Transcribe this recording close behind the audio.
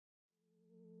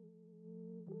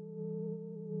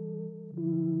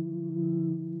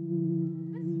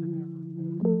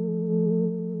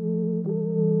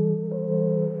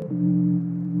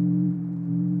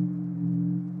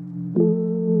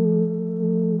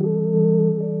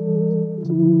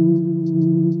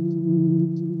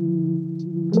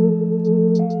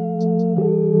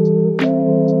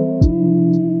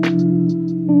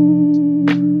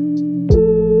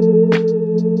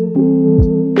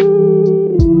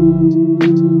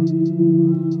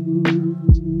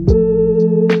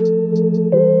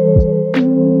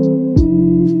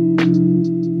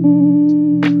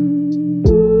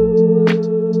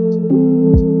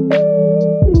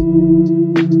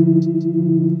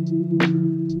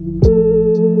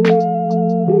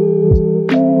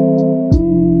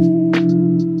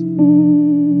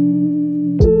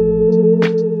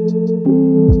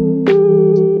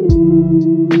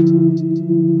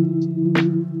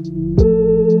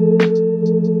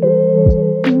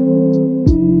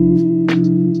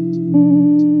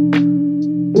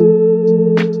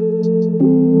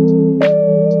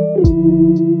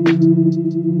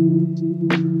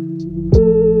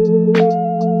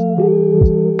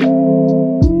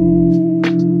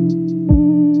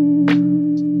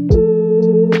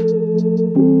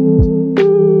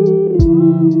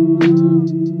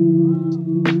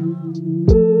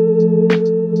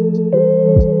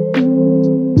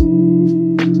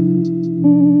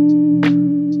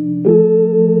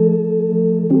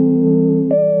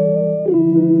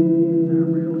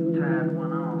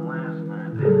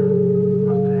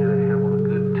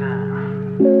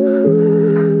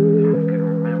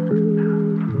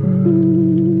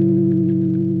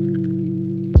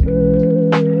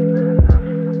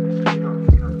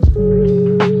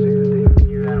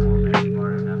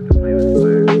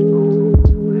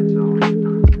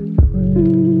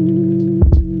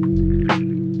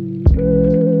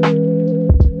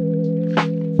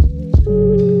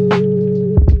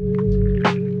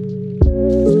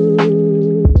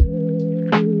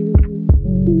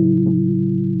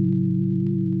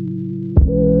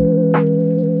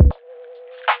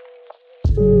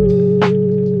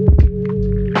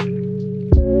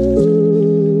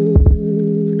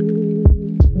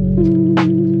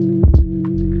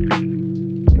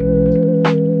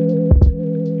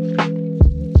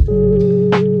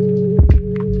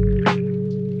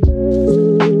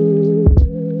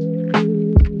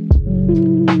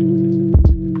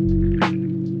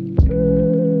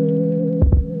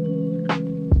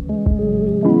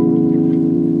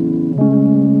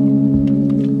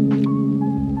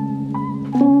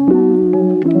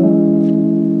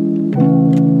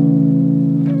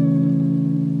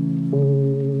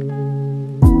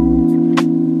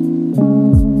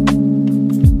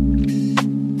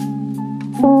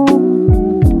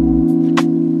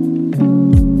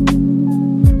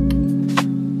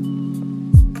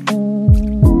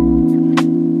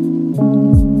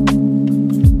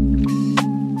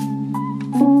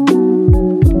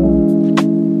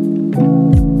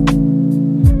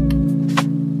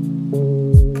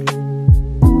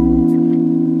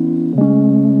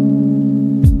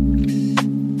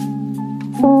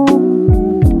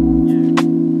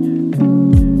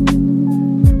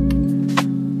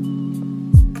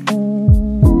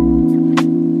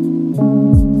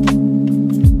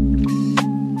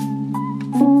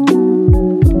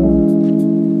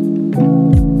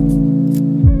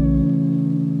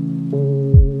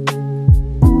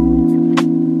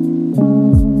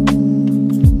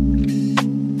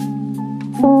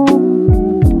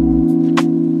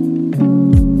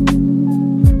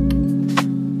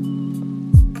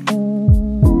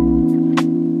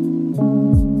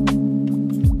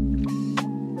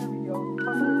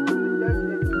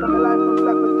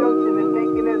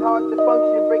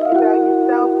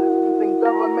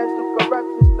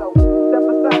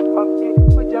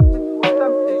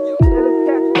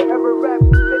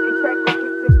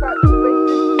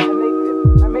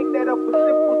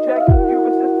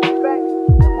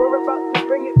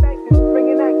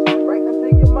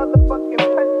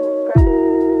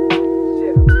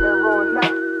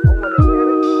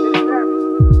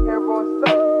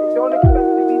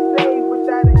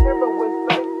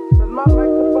My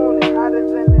microphone is hotter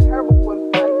than the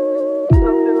heroin pipe.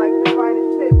 Something like the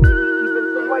finest tip, maybe even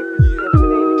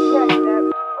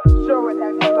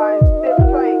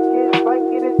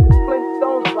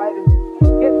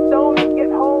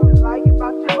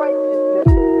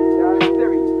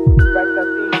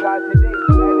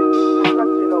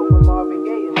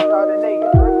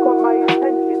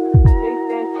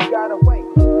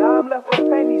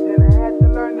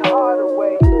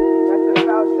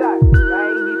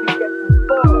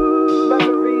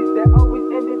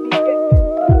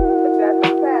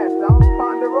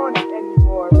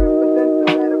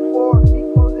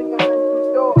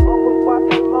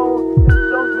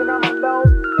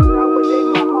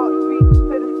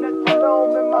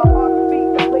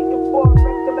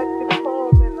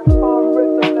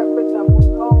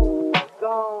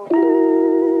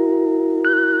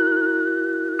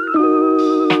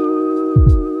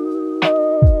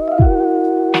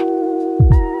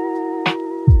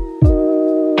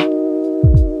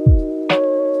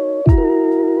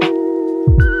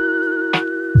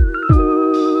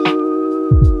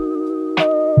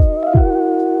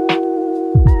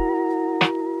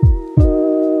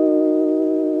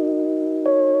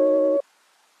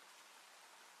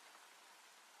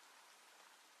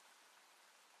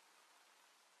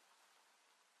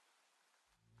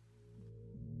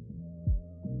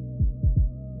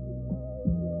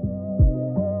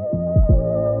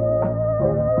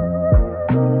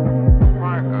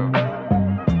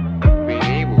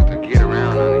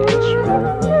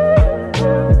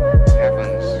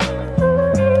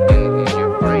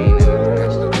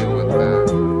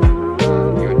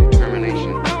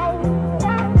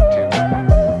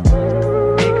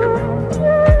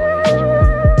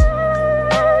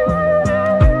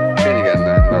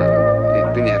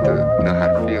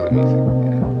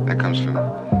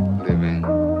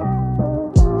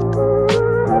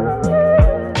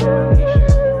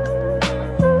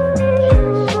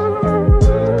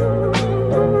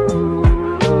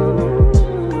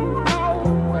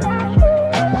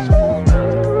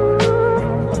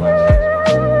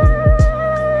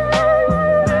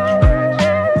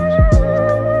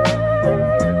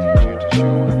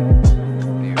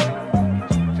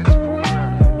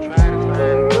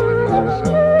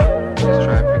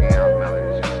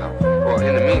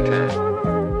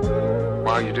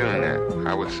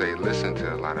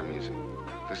of music.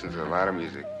 Listen to a lot of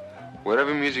music.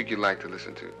 Whatever music you like to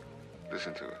listen to it.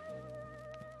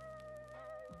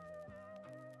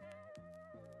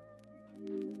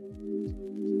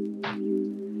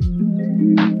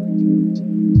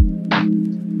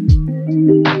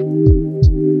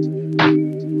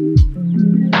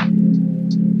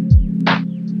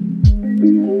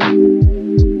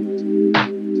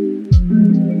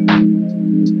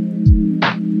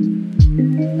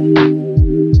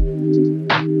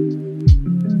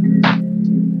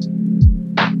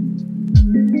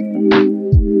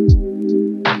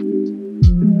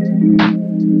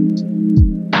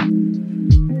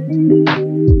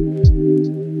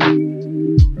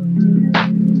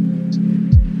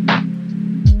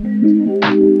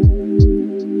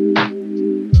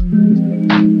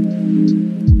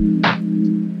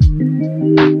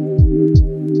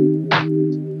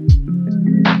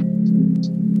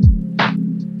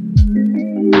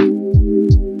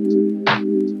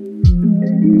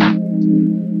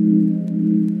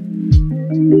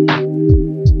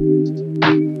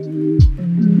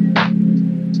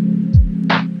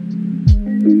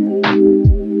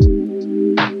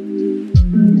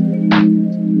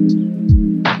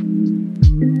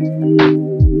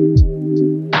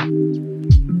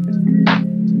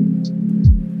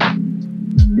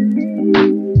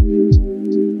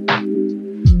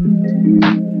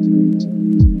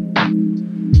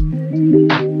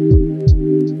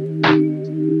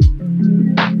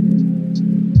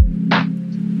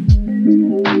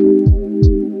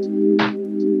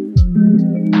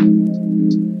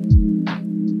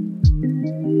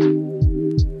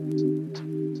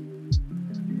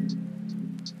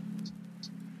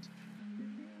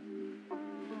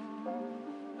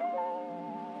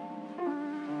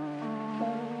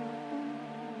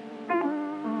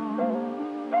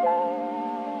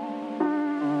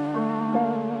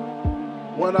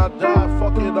 When I die,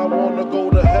 fuck it, I wanna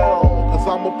go to hell. Cause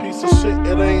I'm a piece of shit,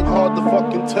 it ain't hard to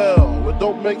fucking tell. It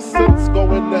don't make sense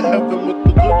going to heaven with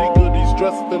the goodies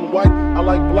dressed in white. I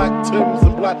like black Timbs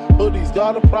and black hoodies.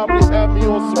 Gotta probably have me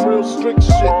on some real strict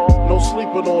shit. No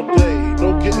sleeping all day,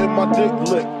 no getting my dick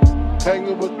licked.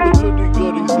 Hanging with the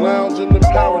goodies, lounging in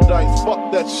paradise.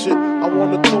 Fuck that shit, I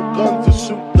wanna throw guns and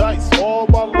shoot dice. All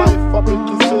my life I've been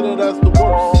considered as the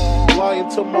worst. Lying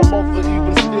to my mother,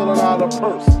 even stealing out her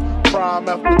purse. Crime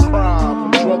after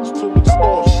crime, from drugs to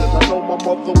extortion. I know my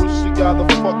mother wish she got a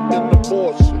fucking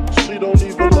abortion. She don't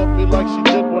even love me like she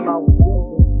did when I was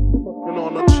fucking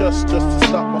on her chest just to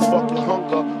stop my fucking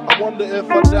hunger. I wonder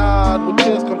if I died, would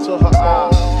tears come to her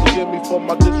eyes? Forgive me for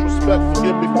my disrespect,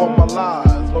 forgive me for my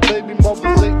lies. My baby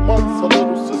mother's 8 months, her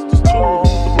little sister's 2.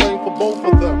 Who's to blame for both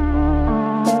of them?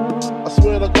 I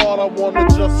swear to God, I wanna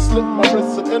just slip my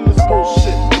wrist and end this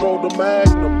bullshit. Throw the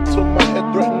magnum till my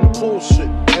head threaten to bullshit.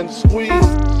 And squeeze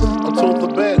until the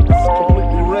bed's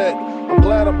completely red. I'm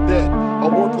glad I'm dead. I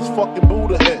work this fucking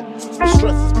Buddha head. The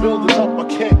stress is building up. I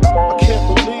can't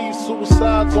believe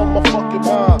suicide's on my fucking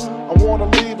mind. I wanna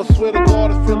leave. I swear to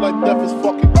God, I feel like death is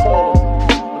fucking calling me.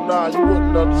 But nah, you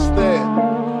wouldn't understand.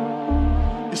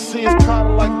 You see, it's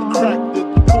kinda like the crack did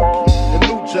the Pookie and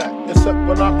New Jack. Except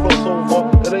when I cross over,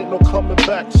 it ain't no coming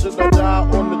back. Should I die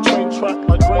on the train track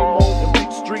like Rainbow and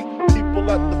Beat Street? People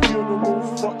at the funeral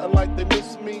frontin' like they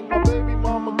miss me. My baby